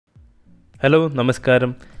Hello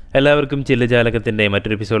നമസ്കാരം എല്ലാവർക്കും ചില്ലുജാലകത്തിൻ്റെ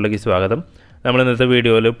മറ്റൊരു എപ്പിസോഡിലേക്ക് സ്വാഗതം. നമ്മൾ ഇന്നത്തെ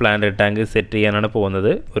വീഡിയോയിൽ പ്ലാന്റ് ടാങ്ക് സെറ്റ് ചെയ്യാനാണ് പോകുന്നത്,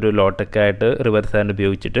 ഒരു ലോട്ടൊക്കെയായിട്ട് റിവർ സാൻഡ്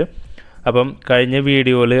ഉപയോഗിച്ചിട്ട്. അപ്പം കഴിഞ്ഞ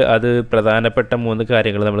വീഡിയോയിൽ അത് പ്രധാനപ്പെട്ട 3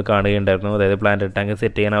 കാര്യങ്ങൾ നമ്മൾ കാണുകയുണ്ടായിരുന്നു, അതായത് പ്ലാന്റ് ടാങ്ക്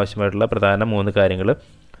സെറ്റ് ചെയ്യാൻ ആവശ്യമായിട്ടുള്ള പ്രധാന 3 കാര്യങ്ങൾ.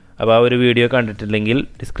 അപ്പോൾ ആ ഒരു വീഡിയോ കണ്ടിട്ടില്ലെങ്കിൽ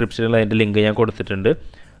ഡിസ്ക്രിപ്ഷനിൽ അതിൻ്റെ ലിങ്ക് ഞാൻ കൊടുത്തിട്ടുണ്ട്,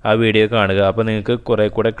 ആ വീഡിയോ കാണുക. അപ്പോൾ നിങ്ങൾക്ക് കുറേ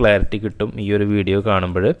കൂടെ ക്ലാരിറ്റി കിട്ടും ഈ ഒരു വീഡിയോ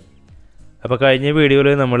കാണുമ്പോൾ. അപ്പോൾ കഴിഞ്ഞ വീഡിയോയിൽ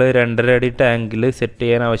നമ്മൾ 2.5 അടി ടാങ്കിൽ സെറ്റ്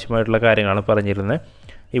ചെയ്യാൻ ആവശ്യമായിട്ടുള്ള കാര്യങ്ങളാണ് പറഞ്ഞിരുന്നത്.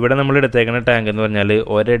 ഇവിടെ നമ്മൾ എടുത്തേക്കുന്ന ടാങ്ക് എന്ന് പറഞ്ഞാൽ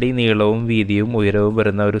 1 അടി നീളവും വീതിയും ഉയരവും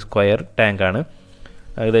വരുന്ന ഒരു സ്ക്വയർ ടാങ്കാണ്.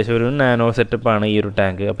 ഏകദേശം ഒരു നാനോ സെറ്റപ്പാണ് ഈ ഒരു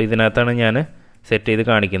ടാങ്ക്. അപ്പോൾ ഇതിനകത്താണ് ഞാൻ സെറ്റ് ചെയ്ത്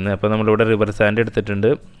കാണിക്കുന്നത്. അപ്പോൾ നമ്മളിവിടെ റിവർ സാൻഡ് എടുത്തിട്ടുണ്ട്.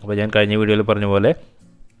 അപ്പോൾ ഞാൻ കഴിഞ്ഞ വീഡിയോയിൽ പറഞ്ഞ പോലെ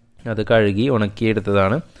അത് കഴുകി ഉണക്കി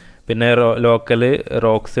എടുത്തതാണ്. പിന്നെ ലോക്കൽ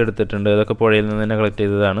റോക്സ് എടുത്തിട്ടുണ്ട്, അതൊക്കെ പുഴയിൽ നിന്ന് തന്നെ കളക്ട്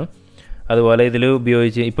ചെയ്തതാണ്. അതുപോലെ ഇതിൽ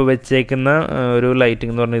ഉപയോഗിച്ച് ഇപ്പോൾ വെച്ചേക്കുന്ന ഒരു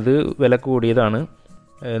ലൈറ്റിംഗ് എന്ന് പറഞ്ഞാൽ ഇത് വില കൂടിയതാണ്.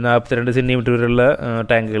 42 സെൻറ്റിമീറ്റർ വരെയുള്ള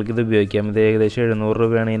ടാങ്കുകൾക്ക് ഇത് ഉപയോഗിക്കാം. ഇത് ഏകദേശം 700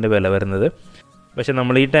 രൂപയാണ് ഇതിൻ്റെ വില വരുന്നത്. പക്ഷേ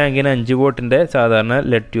നമ്മൾ ഈ ടാങ്കിന് 5 വോട്ടിൻ്റെ സാധാരണ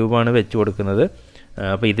ലെഡ് ട്യൂബാണ് വെച്ച് കൊടുക്കുന്നത്.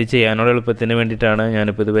 അപ്പോൾ ഇത് ചെയ്യാനുള്ള എളുപ്പത്തിന് വേണ്ടിയിട്ടാണ്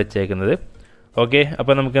ഞാനിപ്പോൾ ഇത് വെച്ചേക്കുന്നത്. ഓക്കെ,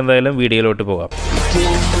 അപ്പോൾ നമുക്ക് എന്തായാലും വീഡിയോയിലോട്ട് പോകാം.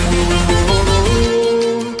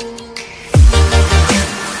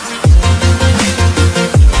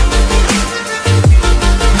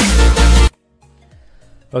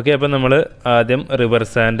 ഓക്കെ, അപ്പം നമ്മൾ ആദ്യം റിവർ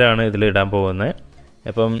സാൻഡാണ് ഇതിലിടാൻ പോകുന്നത്.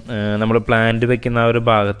 അപ്പം നമ്മൾ പ്ലാന്റ് വെക്കുന്ന ആ ഒരു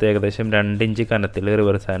ഭാഗത്ത് ഏകദേശം 2 ഇഞ്ച് കനത്തിൽ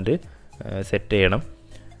റിവർ സാൻഡ് സെറ്റ് ചെയ്യണം.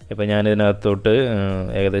 ഇപ്പം ഞാനിതിനകത്തോട്ട്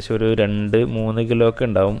ഏകദേശം ഒരു 2-3 കിലോ ഒക്കെ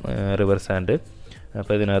ഉണ്ടാവും റിവർ സാൻഡ്.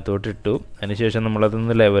 അപ്പോൾ ഇതിനകത്തോട്ട് ഇട്ടു. അതിനുശേഷം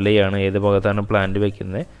നമ്മളതൊന്ന് ലെവൽ ചെയ്യാണ്, ഏത് ഭാഗത്താണ് പ്ലാന്റ്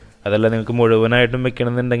വെക്കുന്നത്. അതല്ല നിങ്ങൾക്ക് മുഴുവനായിട്ടും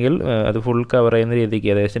വെക്കണമെന്നുണ്ടെങ്കിൽ അത് ഫുൾ കവർ ചെയ്യുന്ന രീതിക്ക്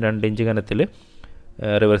ഏകദേശം 2 ഇഞ്ച് കനത്തിൽ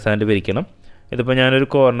റിവർ സാൻഡ് വിരിക്കണം. ഇതിപ്പോൾ ഞാനൊരു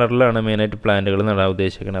കോർണറിലാണ് മെയിനായിട്ട് പ്ലാന്റുകൾ നടാൻ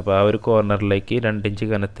ഉദ്ദേശിക്കുന്നത്. അപ്പോൾ ആ ഒരു കോർണറിലേക്ക് 2 ഇഞ്ച്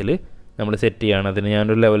കനത്തിൽ നമ്മൾ സെറ്റ് ചെയ്യുകയാണ്. അതിന്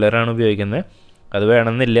ഞാനൊരു ലെവലറാണ് ഉപയോഗിക്കുന്നത്. അത്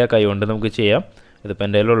വേണമെന്നില്ല, കൈകൊണ്ട് നമുക്ക് ചെയ്യാം. ഇതിപ്പോൾ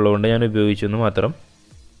എൻ്റെ കയ്യിൽ ഉള്ളതുകൊണ്ട് ഞാൻ ഉപയോഗിച്ചു എന്ന് മാത്രം.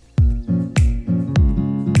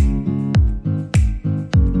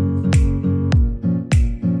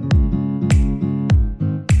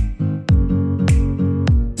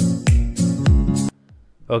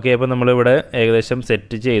 ഓക്കെ, അപ്പോൾ നമ്മളിവിടെ ഏകദേശം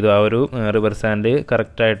സെറ്റ് ചെയ്തു. ആ ഒരു റിവർ സാൻഡ്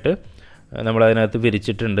കറക്റ്റായിട്ട് നമ്മളതിനകത്ത്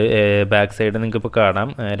വിരിച്ചിട്ടുണ്ട്. ബാക്ക് സൈഡ് നിങ്ങൾക്കിപ്പോൾ കാണാം,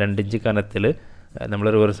 2 ഇഞ്ച് കനത്തിൽ നമ്മൾ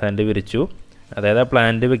റിവർ സാൻഡ് വിരിച്ചു. അതായത് ആ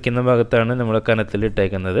പ്ലാന്റ് വെക്കുന്ന ഭാഗത്താണ് നമ്മൾ കനത്തിൽ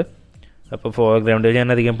ഇട്ടേക്കുന്നത്. അപ്പോൾ ഫോർഗ്രൗണ്ടിൽ ഞാൻ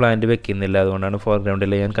അധികം പ്ലാന്റ് വെക്കുന്നില്ല, അതുകൊണ്ടാണ്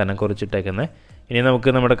ഫോർഗ്രൗണ്ടിൽ ഞാൻ കനം കുറച്ചിട്ടേക്കുന്നത്. ഇനി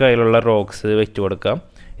നമുക്ക് നമ്മുടെ കയ്യിലുള്ള റോക്സ് വെച്ച് കൊടുക്കാം.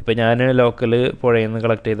 ഇപ്പോൾ ഞാൻ ലോക്കൽ പുഴയിൽ നിന്ന്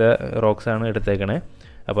കളക്ട് ചെയ്ത റോക്സാണ് എടുത്തേക്കണേ.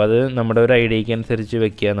 അപ്പോൾ അത് നമ്മുടെ ഒരു ഐഡിയയ്ക്ക് അനുസരിച്ച്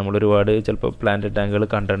വെക്കുക. നമ്മളൊരുപാട് ചിലപ്പോൾ പ്ലാന്റ് ടാങ്കുകൾ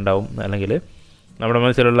കണ്ടിട്ടുണ്ടാവും, അല്ലെങ്കിൽ നമ്മുടെ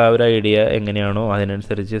മനസ്സിലുള്ള ആ ഒരു ഐഡിയ എങ്ങനെയാണോ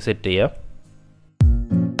അതിനനുസരിച്ച് സെറ്റ് ചെയ്യുക.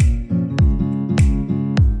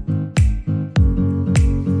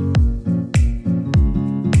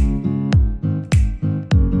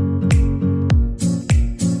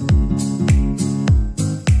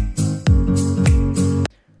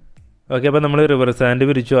 ഓക്കെ, അപ്പോൾ നമ്മൾ റിവർ സാൻഡ്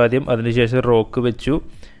വിരിച്ചു ആദ്യം, അതിനുശേഷം റോക്ക് വെച്ചു.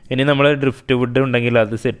 ഇനി നമ്മൾ ഡ്രിഫ്റ്റ് വുഡ് ഉണ്ടെങ്കിൽ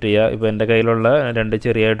അത് സെറ്റ് ചെയ്യുക. ഇപ്പോൾ എൻ്റെ കയ്യിലുള്ള 2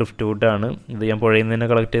 ചെറിയ ഡ്രിഫ്റ്റ് വുഡാണ്. ഇത് ഞാൻ പുഴയിൽ നിന്ന് തന്നെ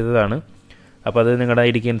കളക്ട് ചെയ്തതാണ്. അപ്പോൾ അത് നിങ്ങളുടെ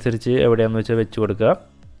ഐഡിയക്ക് അനുസരിച്ച് എവിടെയാണെന്ന് വെച്ചാൽ വെച്ച് കൊടുക്കുക.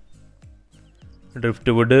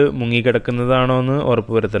 ഡ്രിഫ്റ്റ് വുഡ് മുങ്ങിക്കിടക്കുന്നതാണോ എന്ന്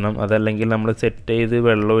ഉറപ്പ് വരുത്തണം. അതല്ലെങ്കിൽ നമ്മൾ സെറ്റ് ചെയ്ത്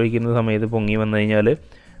വെള്ളം ഒഴിക്കുന്ന സമയത്ത് പൊങ്ങി വന്നു കഴിഞ്ഞാൽ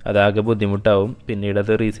അതാകെ ബുദ്ധിമുട്ടാവും. പിന്നീട്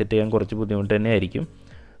അത് റീസെറ്റ് ചെയ്യാൻ കുറച്ച് ബുദ്ധിമുട്ട് തന്നെ ആയിരിക്കും.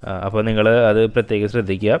 അപ്പോൾ നിങ്ങൾ അത് പ്രത്യേകം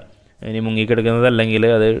ശ്രദ്ധിക്കുക. ഇനി മുങ്ങിക്കിടക്കുന്നതല്ലെങ്കിൽ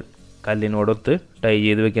അത് കല്ലിനോടൊത്ത് ടൈ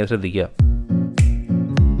ചെയ്ത് വെക്കാൻ ശ്രദ്ധിക്കുക.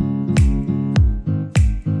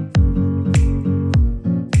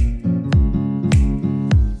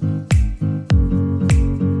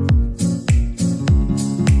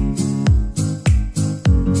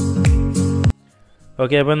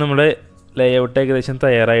 ഓക്കെ, അപ്പം നമ്മുടെ ലേഔട്ട് ഏകദേശം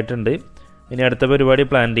തയ്യാറായിട്ടുണ്ട്. ഇനി അടുത്ത പരിപാടി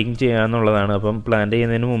പ്ലാന്റിങ് ചെയ്യാമെന്നുള്ളതാണ്. അപ്പം പ്ലാന്റ്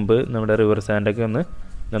ചെയ്യുന്നതിന് മുമ്പ് നമ്മുടെ റിവർ സാൻഡൊക്കെ ഒന്ന്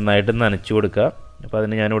നന്നായിട്ട് നനച്ചു കൊടുക്കുക. അപ്പോൾ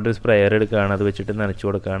അതിന് ഞാനിവിടെ ഒരു സ്പ്രെയർ എടുക്കുകയാണ്, അത് വെച്ചിട്ട് നനച്ചു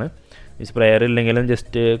കൊടുക്കുകയാണ്. ഈ സ്പ്രെയർ ഇല്ലെങ്കിലും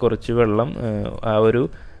ജസ്റ്റ് കുറച്ച് വെള്ളം ആ ഒരു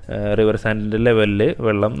റിവർ സാൻഡിൻ്റെ ലെവലിൽ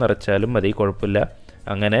വെള്ളം നിറച്ചാലും മതി, കുഴപ്പമില്ല.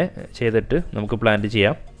 അങ്ങനെ ചെയ്തിട്ട് നമുക്ക് പ്ലാന്റ്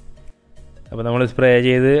ചെയ്യാം. അപ്പോൾ നമ്മൾ സ്പ്രേ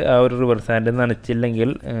ചെയ്ത് ആ ഒരു റിവർ സാൻഡ്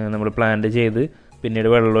നനച്ചില്ലെങ്കിൽ നമ്മൾ പ്ലാന്റ് ചെയ്ത് പിന്നീട്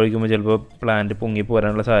വെള്ളം ഒഴിക്കുമ്പോൾ ചിലപ്പോൾ പ്ലാന്റ് പൊങ്ങി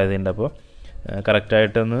പോരാനുള്ള സാധ്യതയുണ്ട്. അപ്പോൾ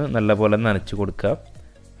കറക്റ്റായിട്ടൊന്ന് നല്ലപോലെ നനച്ച് കൊടുക്കുക.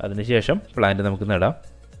 അതിനുശേഷം പ്ലാന്റ് നമുക്ക് നടാം.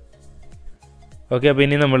 ഓക്കെ, അപ്പോൾ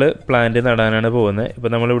ഇനി നമ്മൾ പ്ലാന്റ് നടാനാണ് പോകുന്നത്. ഇപ്പോൾ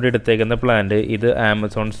നമ്മളിവിടെ എടുത്തേക്കുന്ന പ്ലാന്റ് ഇത്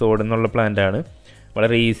ആമസോൺ സോഡ് എന്നുള്ള പ്ലാന്റാണ്.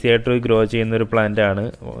 വളരെ ഈസി ആയിട്ട് ഗ്രോ ചെയ്യുന്നൊരു പ്ലാന്റാണ്.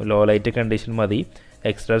 ലോ ലൈറ്റ് കണ്ടീഷൻ മതി,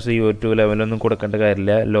 എക്സ്ട്രാ CO2 ലെവലൊന്നും കൊടുക്കേണ്ട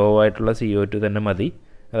കാര്യമില്ല. ലോ ആയിട്ടുള്ള CO2 തന്നെ മതി.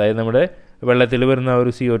 അതായത് നമ്മുടെ വെള്ളത്തിൽ വരുന്ന ആ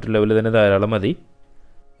ഒരു CO2 ലെവൽ തന്നെ ധാരാളം മതി.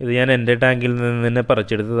 ഇത് ഞാൻ എൻ്റെ ടാങ്കിൽ നിന്ന് തന്നെ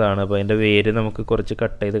പറിച്ചെടുത്തതാണ്. അപ്പോൾ അതിൻ്റെ വേര് നമുക്ക് കുറച്ച്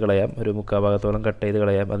കട്ട് ചെയ്ത് കളയാം, ഒരു 3/4 ഭാഗത്തോളം കട്ട് ചെയ്ത്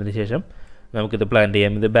കളയാം. അതിനുശേഷം നമുക്കിത് പ്ലാന്റ്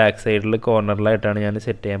ചെയ്യാം. ഇത് ബാക്ക് സൈഡിൽ കോർണറിലായിട്ടാണ് ഞാൻ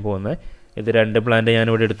സെറ്റ് ചെയ്യാൻ പോകുന്നത്. ഇത് 2 പ്ലാന്റ്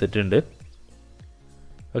ഞാനിവിടെ എടുത്തിട്ടുണ്ട്.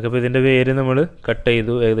 ഓക്കെ, അപ്പോൾ ഇതിൻ്റെ വേര് നമ്മൾ കട്ട്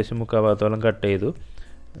ചെയ്തു, ഏകദേശം 3/4 ഭാഗത്തോളം കട്ട് ചെയ്തു.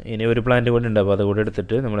 ഇനി ഒരു പ്ലാന്റ് കൂടി ഉണ്ട്, അപ്പോൾ അതുകൂടെ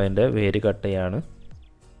എടുത്തിട്ട് നമ്മളതിൻ്റെ വേര് കട്ട് ചെയ്യാണ്.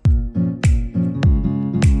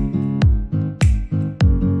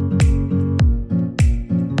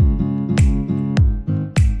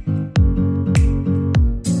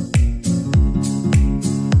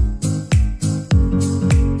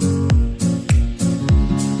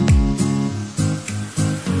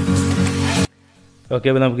 ഓക്കെ,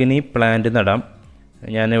 അപ്പോൾ നമുക്കിനി പ്ലാന്റ് നടാം.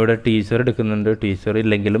 ഞാനിവിടെ ടീച്ചർ എടുക്കുന്നുണ്ട്. ടീച്ചർ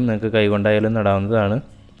ഇല്ലെങ്കിലും നിങ്ങൾക്ക് കൈകൊണ്ടായാലും നടാവുന്നതാണ്.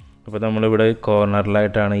 അപ്പോൾ നമ്മളിവിടെ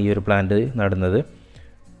കോർണറിലായിട്ടാണ് ഈ ഒരു പ്ലാന്റ് നടുന്നത്.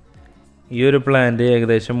 ഈ ഒരു പ്ലാന്റ്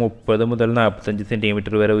ഏകദേശം 30 മുതൽ 45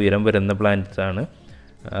 സെൻറ്റിമീറ്റർ വരെ ഉയരം വരുന്ന പ്ലാന്റ്സ് ആണ്.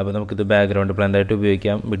 അപ്പോൾ നമുക്കിത് ബാക്ക്ഗ്രൗണ്ട് പ്ലാന്റായിട്ട്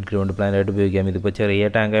ഉപയോഗിക്കാം, മിഡ് ഗ്രൗണ്ട് പ്ലാന്റായിട്ട് ഉപയോഗിക്കാം. ഇതിപ്പോൾ ചെറിയ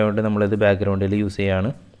ടാങ്ക് ആയതുകൊണ്ട് നമ്മളിത് ബാക്ക്ഗ്രൗണ്ടിൽ യൂസ്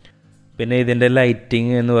ചെയ്യുകയാണ്. പിന്നെ ഇതിൻ്റെ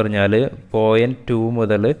ലൈറ്റിംഗ് എന്ന് പറഞ്ഞാൽ 0.2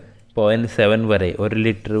 മുതൽ 0.7 വരെ 1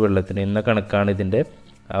 ലിറ്റർ വെള്ളത്തിന് എന്ന കണക്കാണ് ഇതിൻ്റെ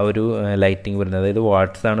ആ ഒരു ലൈറ്റിംഗ് വരുന്നത്. അതായത്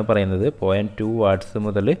വാട്ട്സ് ആണ് പറയുന്നത്. 0.2 വാട്ട്സ്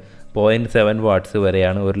മുതൽ 0.7 വാട്ട്സ്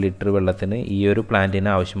വരെയാണ് 1 ലിറ്റർ വെള്ളത്തിന് ഈ ഒരു പ്ലാന്റിന്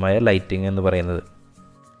ആവശ്യമായ ലൈറ്റിംഗ് എന്ന് പറയുന്നത്.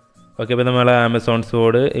 ഓക്കെ, അപ്പോൾ നമ്മൾ ആമസോൺ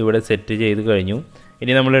സോഡ് ഇവിടെ സെറ്റ് ചെയ്ത് കഴിഞ്ഞു.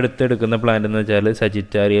 ഇനി നമ്മൾ എടുക്കുന്ന പ്ലാന്റ് എന്ന് വെച്ചാൽ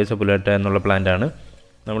സജിറ്റാരിയ സൊബുലേറ്റ എന്നുള്ള പ്ലാന്റാണ്.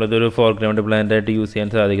 നമ്മളിതൊരു ഫോർഗ്രൗണ്ട് പ്ലാന്റായിട്ട് യൂസ്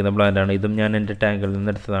ചെയ്യാൻ സാധിക്കുന്ന പ്ലാന്റാണ്. ഇതും ഞാൻ എൻ്റെ ടാങ്കിൽ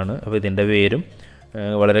നിന്ന് എടുത്തതാണ്. അപ്പോൾ ഇതിൻ്റെ വേരും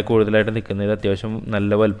വളരെ കൂടുതലായിട്ട് നിൽക്കുന്നത്, അത്യാവശ്യം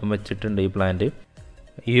നല്ല വലുപ്പം വെച്ചിട്ടുണ്ട് ഈ പ്ലാന്റ്.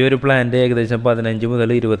 ഈ ഒരു പ്ലാന്റ് ഏകദേശം 15 മുതൽ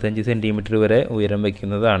 25 സെൻറ്റിമീറ്റർ വരെ ഉയരം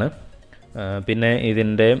വയ്ക്കുന്നതാണ്. പിന്നെ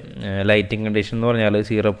ഇതിൻ്റെ ലൈറ്റിംഗ് കണ്ടീഷൻ എന്ന് പറഞ്ഞാൽ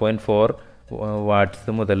 0.4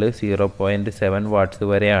 വാട്ട്സ് മുതൽ 0.7 വാട്ട്സ്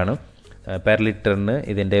വരെയാണ് പെർ ലിറ്ററിന്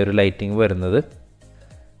ഇതിൻ്റെ ഒരു ലൈറ്റിംഗ് വരുന്നത്.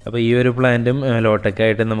 അപ്പോൾ ഈ ഒരു പ്ലാന്റും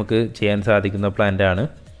ലോട്ടക്കായിട്ട് നമുക്ക് ചെയ്യാൻ സാധിക്കുന്ന പ്ലാന്റാണ്.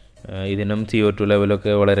 ഇതിനും CO2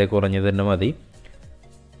 ലെവലൊക്കെ വളരെ കുറഞ്ഞത് തന്നെ മതി.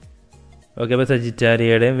 ഓക്കെ, അപ്പോൾ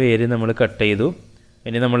സജിറ്റാരിയയുടെയും വേര് നമ്മൾ കട്ട് ചെയ്തു.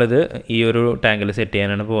 ഇനി നമ്മളിത് ഈ ഒരു ടാങ്കിൽ സെറ്റ്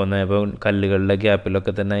ചെയ്യാനാണ് പോകുന്നത്. അപ്പോൾ കല്ലുകളുടെ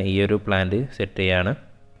ഗ്യാപ്പിലൊക്കെ തന്നെ ഈ ഒരു പ്ലാന്റ് സെറ്റ് ചെയ്യാണ്.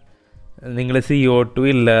 നിങ്ങൾ CO2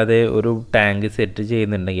 ഇല്ലാതെ ഒരു ടാങ്ക് സെറ്റ്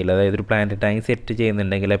ചെയ്യുന്നുണ്ടെങ്കിൽ, അതായത് ഒരു പ്ലാന്റ് ടാങ്ക് സെറ്റ്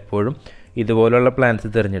ചെയ്യുന്നുണ്ടെങ്കിൽ എപ്പോഴും ഇതുപോലുള്ള പ്ലാന്റ്സ്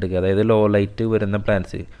തിരഞ്ഞെടുക്കുക, അതായത് ലോ ലൈറ്റ് വരുന്ന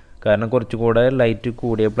പ്ലാന്റ്സ്. കാരണം കുറച്ചുകൂടെ ലൈറ്റ്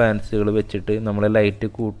കൂടിയ പ്ലാന്റ്സുകൾ വെച്ചിട്ട് നമ്മൾ ലൈറ്റ്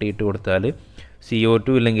കൂട്ടിയിട്ട് കൊടുത്താൽ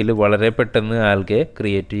CO2 ഇല്ലെങ്കിൽ വളരെ പെട്ടെന്ന് ആൽഗെ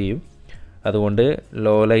ക്രിയേറ്റ് ചെയ്യും. അതുകൊണ്ട്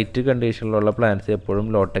ലോ ലൈറ്റ് കണ്ടീഷനിലുള്ള പ്ലാന്റ്സ് എപ്പോഴും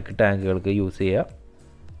ലോടെക് ടാങ്കുകൾക്ക് യൂസ് ചെയ്യുക.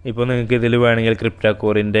 ഇപ്പോൾ നിങ്ങൾക്ക് ഇതിൽ വേണമെങ്കിൽ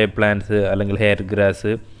ക്രിപ്റ്റാക്കോറിൻ്റെ പ്ലാന്റ്സ് അല്ലെങ്കിൽ ഹെയർ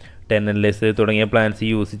ഗ്രാസ്, ടെന്നൻലെസ് തുടങ്ങിയ പ്ലാന്റ്സ്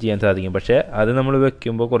യൂസ് ചെയ്യാൻ സാധിക്കും. പക്ഷേ അത് നമ്മൾ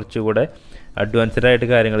വെക്കുമ്പോൾ കുറച്ചുകൂടെ അഡ്വാൻസ്ഡ് ആയിട്ട്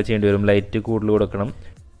കാര്യങ്ങൾ ചെയ്യേണ്ടി വരും. ലൈറ്റ് കൂടുതൽ കൊടുക്കണം,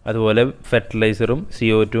 അതുപോലെ ഫെർട്ടിലൈസറും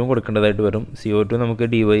CO2 കൊടുക്കേണ്ടതായിട്ട് വരും. CO2 നമുക്ക്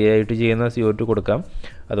DY ആയിട്ട് ചെയ്യുന്ന CO2 കൊടുക്കാം,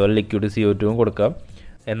 അതുപോലെ ലിക്വിഡ് CO2 കൊടുക്കാം.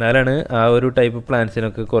 എന്നാലാണ് ആ ഒരു ടൈപ്പ്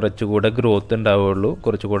പ്ലാന്റ്സിനൊക്കെ കുറച്ചുകൂടെ ഗ്രോത്ത് ഉണ്ടാവുകയുള്ളൂ,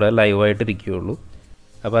 കുറച്ചുകൂടെ ലൈവായിട്ട് ഇരിക്കുകയുള്ളൂ.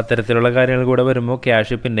 അപ്പോൾ അത്തരത്തിലുള്ള കാര്യങ്ങൾ കൂടെ വരുമ്പോൾ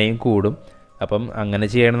ക്യാഷ് പിന്നെയും കൂടും. അപ്പം അങ്ങനെ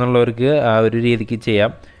ചെയ്യണമെന്നുള്ളവർക്ക് ആ ഒരു രീതിക്ക്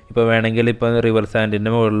ചെയ്യാം. ഇപ്പോൾ വേണമെങ്കിൽ ഇപ്പോൾ റിവർ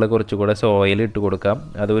സാൻഡിൻ്റെ മുകളിൽ കുറച്ചുകൂടെ സോയിൽ ഇട്ട് കൊടുക്കാം.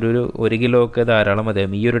 അതൊരു 1 കിലോ ഒക്കെ ധാരാളം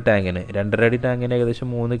മതിയാകും. ഈ ഒരു ടാങ്കിന് 2.5 അടി ടാങ്കിന് ഏകദേശം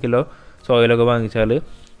 3 കിലോ സോയിലൊക്കെ വാങ്ങിച്ചാൽ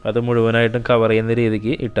അത് മുഴുവനായിട്ടും കവർ ചെയ്യുന്ന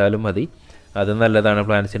രീതിക്ക് ഇട്ടാലും മതി. അത് നല്ലതാണ്,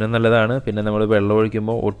 പ്ലാന്റ്സിനും നല്ലതാണ്. പിന്നെ നമ്മൾ വെള്ളം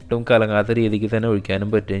ഒഴിക്കുമ്പോൾ ഒട്ടും കലങ്ങാത്ത രീതിക്ക് തന്നെ ഒഴിക്കാനും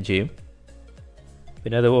പറ്റുകയും ചെയ്യും.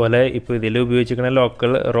 പിന്നെ അതുപോലെ ഇപ്പോൾ ഇതിൽ ഉപയോഗിച്ചിരിക്കുന്ന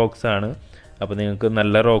ലോക്കൽ റോക്സ് ആണ്. അപ്പോൾ നിങ്ങൾക്ക്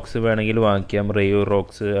നല്ല റോക്സ് വേണമെങ്കിൽ വാങ്ങിക്കാം. റെയ്യൂർ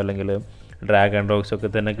റോക്സ് അല്ലെങ്കിൽ ഡ്രാഗൺ റോക്സ് ഒക്കെ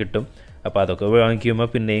തന്നെ കിട്ടും. അപ്പോൾ അതൊക്കെ വാങ്ങിക്കുമ്പോൾ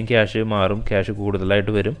പിന്നെയും ക്യാഷ് മാറും, ക്യാഷ്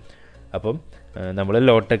കൂടുതലായിട്ട് വരും. അപ്പം നമ്മൾ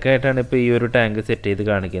ലോടെക്കായിട്ടാണ് ഇപ്പോൾ ഈ ഒരു ടാങ്ക് സെറ്റ് ചെയ്ത്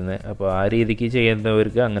കാണിക്കുന്നത്. അപ്പോൾ ആ രീതിക്ക്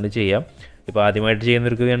ചെയ്യുന്നവർക്ക് അങ്ങനെ ചെയ്യാം. ഇപ്പോൾ ആദ്യമായിട്ട്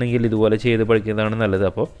ചെയ്യുന്നവർക്ക് വേണമെങ്കിൽ ഇതുപോലെ ചെയ്ത് പഠിക്കുന്നതാണ് നല്ലത്.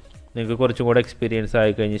 അപ്പോൾ നിങ്ങൾക്ക് കുറച്ചും കൂടെ എക്സ്പീരിയൻസ്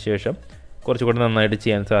ആയി കഴിഞ്ഞ ശേഷം കുറച്ചും കൂടെ നന്നായിട്ട്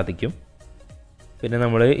ചെയ്യാൻ സാധിക്കും. പിന്നെ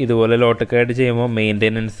നമ്മൾ ഇതുപോലെ ലോടെക്കായിട്ട് ചെയ്യുമ്പോൾ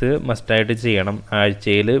മെയിൻ്റെനൻസ് മസ്റ്റായിട്ട് ചെയ്യണം.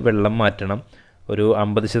 ആഴ്ചയിൽ വെള്ളം മാറ്റണം. ഒരു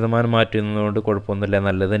 50% മാറ്റുന്നതുകൊണ്ട് കുഴപ്പമൊന്നുമില്ല,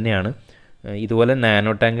 നല്ലത് തന്നെയാണ്. ഇതുപോലെ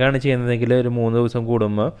നാനോ ടാങ്കാണ് ചെയ്യുന്നതെങ്കിൽ ഒരു 3 ദിവസം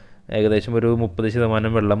കൂടുമ്പോൾ ഏകദേശം ഒരു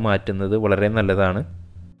 30% വെള്ളം മാറ്റുന്നത് വളരെ നല്ലതാണ്.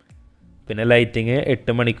 പിന്നെ ലൈറ്റിങ്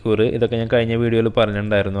 8 മണിക്കൂർ, ഇതൊക്കെ ഞാൻ കഴിഞ്ഞ വീഡിയോയിൽ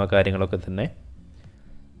പറഞ്ഞിട്ടുണ്ടായിരുന്നു ആ കാര്യങ്ങളൊക്കെ തന്നെ.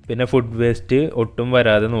 പിന്നെ ഫുഡ് വേസ്റ്റ് ഒട്ടും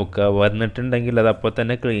വരാതെ നോക്കുക. വന്നിട്ടുണ്ടെങ്കിൽ അത് അപ്പോൾ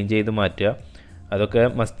തന്നെ ക്ലീൻ ചെയ്ത് മാറ്റുക. അതൊക്കെ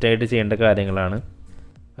മസ്റ്റായിട്ട് ചെയ്യേണ്ട കാര്യങ്ങളാണ്.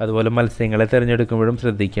 അതുപോലെ മത്സ്യങ്ങളെ തിരഞ്ഞെടുക്കുമ്പോഴും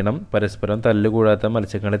ശ്രദ്ധിക്കണം. പരസ്പരം തല്ലുകൂടാത്ത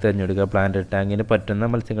മത്സ്യങ്ങളെ തിരഞ്ഞെടുക്കുക. പ്ലാന്റ് ടാങ്കിന് പറ്റുന്ന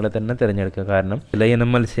മത്സ്യങ്ങളെ തന്നെ തിരഞ്ഞെടുക്കുക. കാരണം ചില ഇനം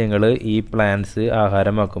മത്സ്യങ്ങൾ ഈ പ്ലാന്റ്സ്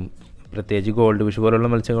ആഹാരമാക്കും. പ്രത്യേകിച്ച് ഗോൾഡ് ഫിഷ് പോലുള്ള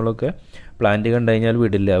മത്സ്യങ്ങളൊക്കെ പ്ലാന്റ് കണ്ടു കഴിഞ്ഞാൽ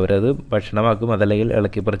വിടില്ല, അവരത് ഭക്ഷണമാക്കും, അതല്ലെങ്കിൽ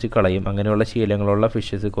ഇളക്കിപ്പറിച്ച് കളയും. അങ്ങനെയുള്ള ശീലങ്ങളുള്ള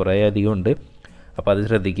ഫിഷസ് കുറേ അധികം ഉണ്ട്. അപ്പോൾ അത്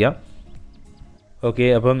ശ്രദ്ധിക്കുക. ഓക്കെ,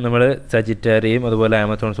 അപ്പം നമ്മൾ സജിറ്റാരിയും അതുപോലെ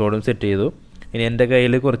ആമസോൺ സോഡും സെറ്റ് ചെയ്തു. ഇനി എൻ്റെ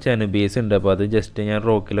കയ്യിൽ കുറച്ച് അനുബേസ് ഉണ്ട്. അപ്പോൾ അത് ജസ്റ്റ് ഞാൻ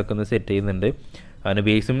റോക്കിലൊക്കെ ഒന്ന് സെറ്റ് ചെയ്യുന്നുണ്ട്.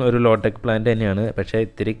 അനുബേസും ഒരു ലോടെക് പ്ലാന്റ് തന്നെയാണ്, പക്ഷേ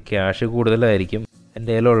ഇത്തിരി ക്യാഷ് കൂടുതലായിരിക്കും.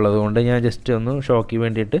 എൻ്റെ കയ്യിലുള്ളത് കൊണ്ട് ഞാൻ ജസ്റ്റ് ഒന്ന് ഷോയ്ക്ക്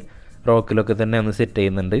വേണ്ടിയിട്ട് റോക്കിലൊക്കെ തന്നെ ഒന്ന് സെറ്റ്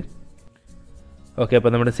ചെയ്യുന്നുണ്ട്. ഓക്കെ,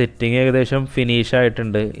 അപ്പോൾ നമ്മുടെ സെറ്റിംഗ് ഏകദേശം ഫിനിഷ്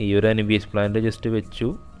ആയിട്ടുണ്ട്. ഈ ഒരു അനിബീസ് പ്ലാന്റ് ജസ്റ്റ് വെച്ചു.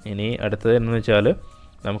 ഇനി അടുത്തത് എന്ന് വെച്ചാൽ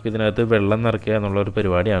നമുക്കിതിനകത്ത് വെള്ളം നിറയ്ക്കുക എന്നുള്ളൊരു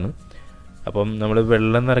പരിപാടിയാണ്. അപ്പം നമ്മൾ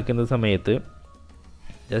വെള്ളം നിറയ്ക്കുന്ന സമയത്ത്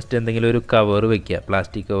ജസ്റ്റ് എന്തെങ്കിലും ഒരു കവർ വയ്ക്കുക,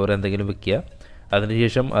 പ്ലാസ്റ്റിക് കവർ എന്തെങ്കിലും വയ്ക്കുക.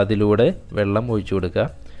 അതിനുശേഷം അതിലൂടെ വെള്ളം ഒഴിച്ചു കൊടുക്കുക.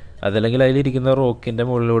 അതല്ലെങ്കിൽ അതിലിരിക്കുന്ന റോക്കിൻ്റെ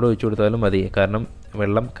മുകളിലൂടെ ഒഴിച്ചു കൊടുത്താലും മതി. കാരണം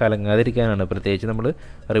വെള്ളം കലങ്ങാതിരിക്കാനാണ്. പ്രത്യേകിച്ച് നമ്മൾ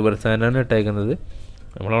റിവർ സാൻഡാണ് ഇട്ടേക്കുന്നത്.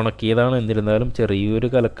 നമ്മൾ ഉണക്കിയതാണ്, എന്നിരുന്നാലും ചെറിയൊരു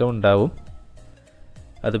കലക്കം ഉണ്ടാവും.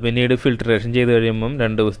 അത് പിന്നീട് ഫിൽട്രേഷൻ ചെയ്ത് കഴിയുമ്പം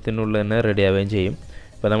 2 ദിവസത്തിനുള്ളിൽ തന്നെ റെഡി ആവുകയും ചെയ്യും.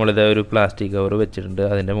 അപ്പോൾ നമ്മളിത് ഒരു പ്ലാസ്റ്റിക് കവർ വെച്ചിട്ടുണ്ട്,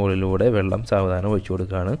 അതിൻ്റെ മുകളിലൂടെ വെള്ളം സാവധാനം ഒഴിച്ചു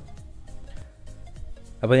കൊടുക്കുകയാണ്.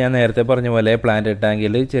 അപ്പോൾ ഞാൻ നേരത്തെ പറഞ്ഞ പോലെ പ്ലാന്റ്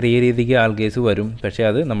ടാങ്കിൽ ചെറിയ രീതിക്ക് ആൽഗേസ് വരും. പക്ഷേ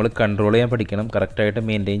അത് നമ്മൾ കൺട്രോൾ ചെയ്യാൻ പഠിക്കണം, കറക്റ്റായിട്ട്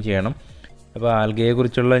മെയിൻറ്റെയിൻ ചെയ്യണം. അപ്പോൾ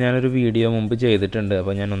ആൽഗയെക്കുറിച്ചുള്ള ഞാനൊരു വീഡിയോ മുമ്പ് ചെയ്തിട്ടുണ്ട്.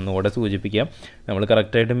 അപ്പോൾ ഞാൻ ഒന്നുകൂടെ സൂചിപ്പിക്കാം. നമ്മൾ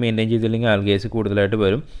കറക്റ്റായിട്ട് മെയിൻറ്റെയിൻ ചെയ്തില്ലെങ്കിൽ ആൽഗേസ് കൂടുതലായിട്ട്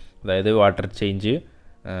വരും. അതായത് വാട്ടർ ചേഞ്ച്,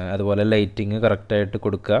 അതുപോലെ ലൈറ്റിങ് കറക്റ്റായിട്ട്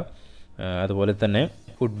കൊടുക്കുക. അതുപോലെ തന്നെ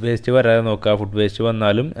ഫുഡ് വേസ്റ്റ് വരാതെ നോക്കുക. ഫുഡ് വേസ്റ്റ്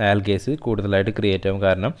വന്നാലും ആൽഗേസ് കൂടുതലായിട്ട് ക്രിയേറ്റ് ആകും.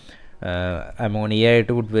 കാരണം അമോണിയ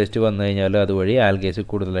ആയിട്ട് ഫുഡ് വേസ്റ്റ് വന്നു കഴിഞ്ഞാൽ അതുവഴി ആൽഗേസ്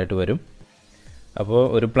കൂടുതലായിട്ട് വരും. അപ്പോൾ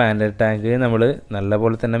ഒരു പ്ലാന്റ് ടാങ്ക് നമ്മൾ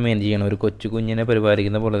നല്ലപോലെ തന്നെ മെയിൻറ്റെയിൻ ചെയ്യണം. ഒരു കൊച്ചു കുഞ്ഞിനെ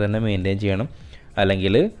പരിപാലിക്കുന്ന പോലെ തന്നെ മെയിൻറ്റെയിൻ ചെയ്യണം.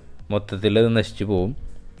 അല്ലെങ്കിൽ മൊത്തത്തിൽ അത് നശിച്ചു പോകും.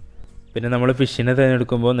 പിന്നെ നമ്മൾ ഫിഷിനെ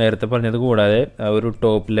തിരഞ്ഞെടുക്കുമ്പോൾ നേരത്തെ പറഞ്ഞത് കൂടാതെ ഒരു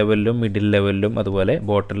ടോപ്പ് ലെവലിലും മിഡിൽ ലെവലിലും അതുപോലെ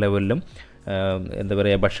ബോട്ടം ലെവലിലും എന്താ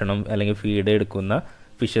പറയുക, ഭക്ഷണം അല്ലെങ്കിൽ ഫീഡ് എടുക്കുന്ന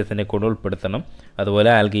ഫിഷസിനെ കൂടെ ഉൾപ്പെടുത്തണം. അതുപോലെ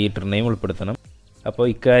ആൽഗേറ്ററിനെയും ഉൾപ്പെടുത്തണം. അപ്പോൾ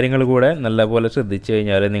ഇക്കാര്യങ്ങൾ കൂടെ നല്ലപോലെ ശ്രദ്ധിച്ചു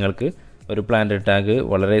കഴിഞ്ഞാൽ നിങ്ങൾക്ക് ഒരു പ്ലാന്റ് ടാങ്ക്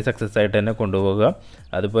വളരെ സക്സസ് ആയിട്ട് തന്നെ കൊണ്ടുപോകുക.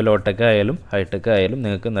 അതിപ്പോൾ ലോടെക് ആയാലും ഹൈടെക് ആയാലും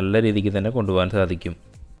നിങ്ങൾക്ക് നല്ല രീതിക്ക് തന്നെ കൊണ്ടുപോകാൻ സാധിക്കും.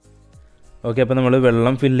 ഓക്കെ, അപ്പോൾ നമ്മൾ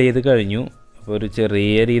വെള്ളം ഫില്ല് ചെയ്ത് കഴിഞ്ഞു. അപ്പോൾ ഒരു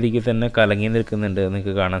ചെറിയ രീതിക്ക് തന്നെ കലങ്ങി നിൽക്കുന്നുണ്ട്,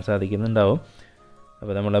 നിങ്ങൾക്ക് കാണാൻ സാധിക്കുന്നുണ്ടാവും.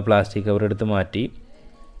 അപ്പോൾ നമ്മൾ പ്ലാസ്റ്റിക് കവർ എടുത്ത് മാറ്റി.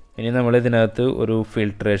 ഇനി നമ്മളിതിനകത്ത് ഒരു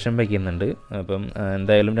ഫിൽട്രേഷൻ വയ്ക്കുന്നുണ്ട്. അപ്പം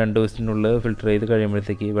എന്തായാലും 2 ദിവസത്തിനുള്ളിൽ ഫിൽട്ടർ ചെയ്ത്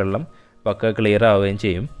കഴിയുമ്പോഴത്തേക്ക് വെള്ളം പക്ക ക്ലിയർ ആവുകയും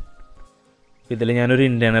ചെയ്യും. ഇതിൽ ഞാനൊരു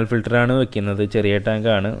ഇൻറ്റേർണൽ ഫിൽറ്ററാണ് വെക്കുന്നത്, ചെറിയ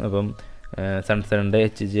ടാങ്കാണ്. അപ്പം സൺസണിൻ്റെ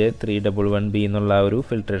HJ311B എന്നുള്ള ആ ഒരു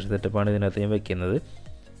ഫിൽട്രേഷൻ സെറ്റപ്പാണ് ഇതിനകത്ത് ഞാൻ വെക്കുന്നത്.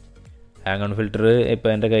 ഹാങ് ഓൺ ഫിൽറ്റർ ഇപ്പോൾ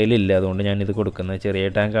എൻ്റെ കയ്യിലില്ല, അതുകൊണ്ട് ഞാനിത് കൊടുക്കുന്നത്. ചെറിയ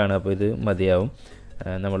ടാങ്കാണ്, അപ്പോൾ ഇത് മതിയാവും.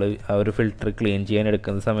 നമ്മൾ ആ ഒരു ഫിൽറ്റർ ക്ലീൻ ചെയ്യാൻ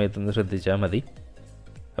എടുക്കുന്ന സമയത്തൊന്ന് ശ്രദ്ധിച്ചാൽ മതി.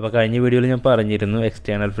 അപ്പോൾ കഴിഞ്ഞ വീഡിയോയിൽ ഞാൻ പറഞ്ഞിരുന്നു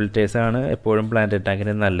എക്സ്റ്റേണൽ ഫിൽറ്റേഴ്സാണ് എപ്പോഴും പ്ലാന്റ്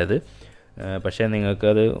ടാങ്കിന് നല്ലത്. പക്ഷേ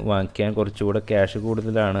നിങ്ങൾക്കത് വാങ്ങിക്കാൻ കുറച്ചുകൂടെ ക്യാഷ്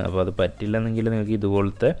കൂടുതലാണ്. അപ്പോൾ അത് പറ്റില്ലെന്നെങ്കിൽ നിങ്ങൾക്ക്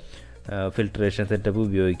ഇതുപോലത്തെ ഫിൽട്രേഷൻ സെറ്റപ്പ്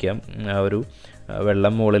ഉപയോഗിക്കാം. ആ ഒരു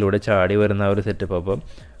വെള്ളം മുകളിലൂടെ ചാടി വരുന്ന ആ ഒരു സെറ്റപ്പ്. അപ്പം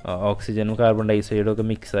ഓക്സിജനും കാർബൺ ഡൈഓക്സൈഡും ഒക്കെ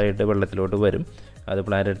മിക്സായിട്ട് വെള്ളത്തിലോട്ട് വരും. അത്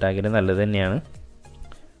പ്ലാന്റ് ടാങ്കിന് നല്ലത് തന്നെയാണ്.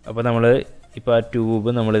 അപ്പോൾ നമ്മൾ ഇപ്പോൾ ആ ട്യൂബ്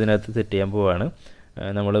നമ്മളിതിനകത്ത് സെറ്റ് ചെയ്യാൻ പോവുകയാണ്.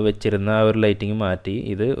 നമ്മൾ വെച്ചിരുന്ന ആ ഒരു ലൈറ്റിങ് മാറ്റി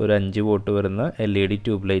ഇത് ഒരു 5 വോട്ട് വരുന്ന LED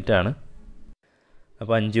ട്യൂബ് ലൈറ്റാണ്.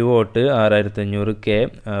 അപ്പോൾ 5 വോട്ട് 6500K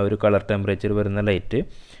ഒരു കളർ ടെമ്പറേച്ചർ വരുന്ന ലൈറ്റ്.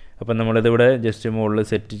 അപ്പോൾ നമ്മളിതിവിടെ ജസ്റ്റ് മുകളിൽ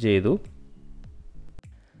സെറ്റ് ചെയ്തു.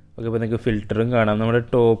 ഓക്കെ, അപ്പോൾ നിങ്ങൾക്ക് ഫിൽറ്ററും കാണാം. നമ്മുടെ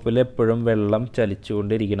ടോപ്പിൽ എപ്പോഴും വെള്ളം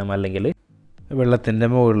ചലിച്ചുകൊണ്ടിരിക്കണം, അല്ലെങ്കിൽ വെള്ളത്തിൻ്റെ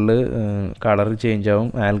മുകളിൽ കളർ ചേഞ്ച് ആവും,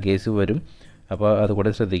 ആൽഗേസ് വരും. അപ്പോൾ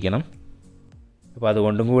അതുകൂടെ ശ്രദ്ധിക്കണം. അപ്പോൾ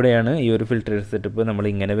അതുകൊണ്ടും കൂടെയാണ് ഈ ഒരു ഫിൽറ്റർ സെറ്റപ്പ് നമ്മൾ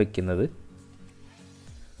ഇങ്ങനെ വെക്കുന്നത്.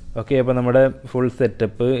 ഓക്കെ, അപ്പോൾ നമ്മുടെ ഫുൾ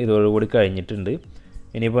സെറ്റപ്പ് ഇതോടുകൂടി കഴിഞ്ഞിട്ടുണ്ട്.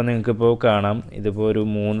 ഇനിയിപ്പോൾ നിങ്ങൾക്കിപ്പോൾ കാണാം, ഇതിപ്പോൾ ഒരു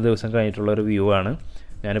 3 ദിവസം കഴിഞ്ഞിട്ടുള്ളൊരു വ്യൂ ആണ്.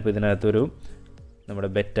 ഞാനിപ്പോൾ ഇതിനകത്തൊരു നമ്മുടെ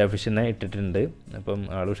ബെറ്റ ഫിഷിനെ ഇട്ടിട്ടുണ്ട്. അപ്പം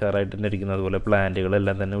ആൾ ഉഷാറായിട്ട് തന്നെ ഇരിക്കുന്നത്. അതുപോലെ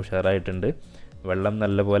പ്ലാന്റുകളെല്ലാം തന്നെ ഉഷാറായിട്ടുണ്ട്. വെള്ളം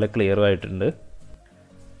നല്ലപോലെ ക്ലിയറും ആയിട്ടുണ്ട്.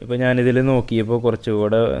 ഇപ്പോൾ ഞാനിതിൽ നോക്കിയപ്പോൾ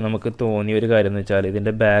കുറച്ചുകൂടെ നമുക്ക് തോന്നിയൊരു കാര്യം എന്ന് വെച്ചാൽ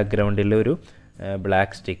ഇതിൻ്റെ ബാക്ക്ഗ്രൗണ്ടിൽ ഒരു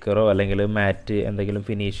ബ്ലാക്ക് സ്റ്റിക്കറോ അല്ലെങ്കിൽ മാറ്റ് എന്തെങ്കിലും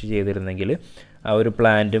ഫിനിഷ് ചെയ്തിരുന്നെങ്കിൽ ആ ഒരു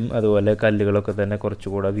പ്ലാന്റും അതുപോലെ കല്ലുകളൊക്കെ തന്നെ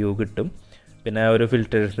കുറച്ചുകൂടെ വ്യൂ കിട്ടും. പിന്നെ ആ ഒരു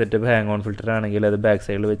filter setup hang on filter ആണെങ്കിൽ അത് ബാക്ക്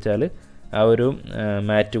സൈഡിൽ വെച്ചാൽ ആ ഒരു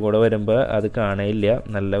മാറ്റ് കൂടെ വരുമ്പോൾ അത് കാണയില്ല,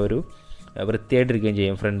 നല്ല ഒരു വൃത്തിയായിട്ടിരിക്കുകയും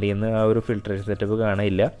ചെയ്യും. ഫ്രണ്ടിൽ നിന്ന് ആ ഒരു ഫിൽട്രേഷൻ സെറ്റപ്പ്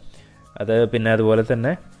കാണയില്ല. അത് പിന്നെ അതുപോലെ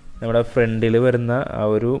തന്നെ നമ്മുടെ ഫ്രണ്ടിൽ വരുന്ന ആ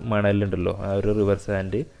ഒരു മണലുണ്ടല്ലോ, ആ ഒരു റിവർ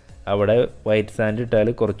സാൻഡ്, അവിടെ വൈറ്റ് സാൻഡ് ഇട്ടാൽ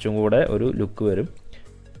കുറച്ചും കൂടെ ഒരു ലുക്ക് വരും.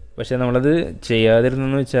 പക്ഷേ നമ്മളത്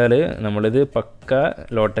ചെയ്യാതിരുന്നെന്ന് വെച്ചാൽ നമ്മളിത് പക്ക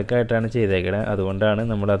ലോടെക്കായിട്ടാണ് ചെയ്തേക്കണത്. അതുകൊണ്ടാണ്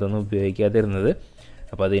നമ്മളതൊന്നും ഉപയോഗിക്കാതിരുന്നത്.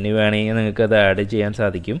 അപ്പോൾ അതിന് വേണമെങ്കിൽ നിങ്ങൾക്ക് അത് ആഡ് ചെയ്യാൻ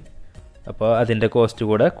സാധിക്കും. അപ്പോൾ അതിൻ്റെ കോസ്റ്റ്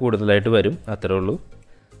കൂടെ കൂടുതലായിട്ട് വരും, അത്രേ ഉള്ളൂ.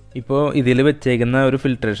 ഇപ്പോൾ ഇതിൽ വെച്ചേക്കുന്ന ഒരു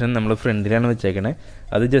ഫിൽട്രേഷൻ നമ്മൾ ഫ്രണ്ടിലാണ് വെച്ചേക്കണേ.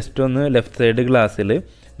 അത് ജസ്റ്റ് ഒന്ന് ലെഫ്റ്റ് സൈഡ് ഗ്ലാസ്സിൽ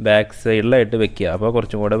ബാക്ക് സൈഡിലായിട്ട് വെക്കുക. അപ്പോൾ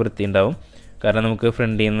കുറച്ചും കൂടെ വൃത്തി ഉണ്ടാവും. കാരണം നമുക്ക്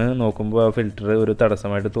ഫ്രണ്ടിൽ നിന്ന് നോക്കുമ്പോൾ ആ ഫിൽറ്റർ ഒരു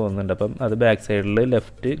തടസ്സമായിട്ട് തോന്നുന്നുണ്ട്. അപ്പം അത് ബാക്ക് സൈഡിൽ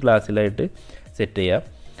ലെഫ്റ്റ് ഗ്ലാസ്സിലായിട്ട് സെറ്റ്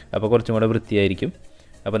ചെയ്യുക. അപ്പോൾ കുറച്ചും കൂടെ വൃത്തിയായിരിക്കും.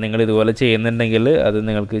 അപ്പോൾ നിങ്ങൾ ഇതുപോലെ ചെയ്യുന്നുണ്ടെങ്കിൽ അത്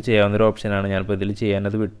നിങ്ങൾക്ക് ചെയ്യാവുന്നൊരു ഓപ്ഷനാണ്. ഞാനിപ്പോൾ ഇതിൽ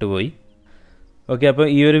ചെയ്യാനത് വിട്ടുപോയി. ഓക്കെ, അപ്പോൾ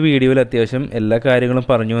ഈ ഒരു വീഡിയോയിൽ അത്യാവശ്യം എല്ലാ കാര്യങ്ങളും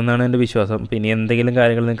പറഞ്ഞു എന്നാണ് എൻ്റെ വിശ്വാസം. പിന്നെ എന്തെങ്കിലും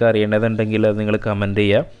കാര്യങ്ങൾ നിങ്ങൾക്ക് അറിയേണ്ടതുണ്ടെങ്കിൽ അത് നിങ്ങൾ കമൻറ്റ്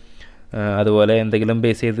ചെയ്യുക. അതുപോലെ എന്തെങ്കിലും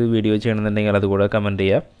ബേസ് ചെയ്ത് വീഡിയോ ചെയ്യണമെന്നുണ്ടെങ്കിൽ അതുകൂടെ കമൻറ്റ്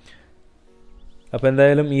ചെയ്യുക. അപ്പോൾ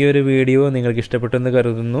എന്തായാലും ഈ ഒരു വീഡിയോ നിങ്ങൾക്ക് ഇഷ്ടപ്പെട്ടെന്ന്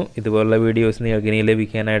കരുതുന്നു. ഇതുപോലുള്ള വീഡിയോസ് നിങ്ങൾക്ക് ഇനി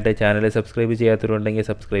ലഭിക്കാനായിട്ട് ചാനൽ സബ്സ്ക്രൈബ് ചെയ്യാത്തവരുണ്ടെങ്കിൽ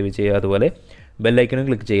സബ്സ്ക്രൈബ് ചെയ്യുക. അതുപോലെ ബെല്ലൈക്കണും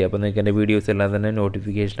ക്ലിക്ക് ചെയ്യുക. അപ്പോൾ നിങ്ങൾക്ക് എൻ്റെ വീഡിയോസ് എല്ലാം തന്നെ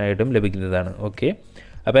നോട്ടിഫിക്കേഷനായിട്ടും ലഭിക്കുന്നതാണ്. ഓക്കെ,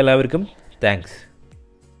 അപ്പോൾ എല്ലാവർക്കും താങ്ക്സ്.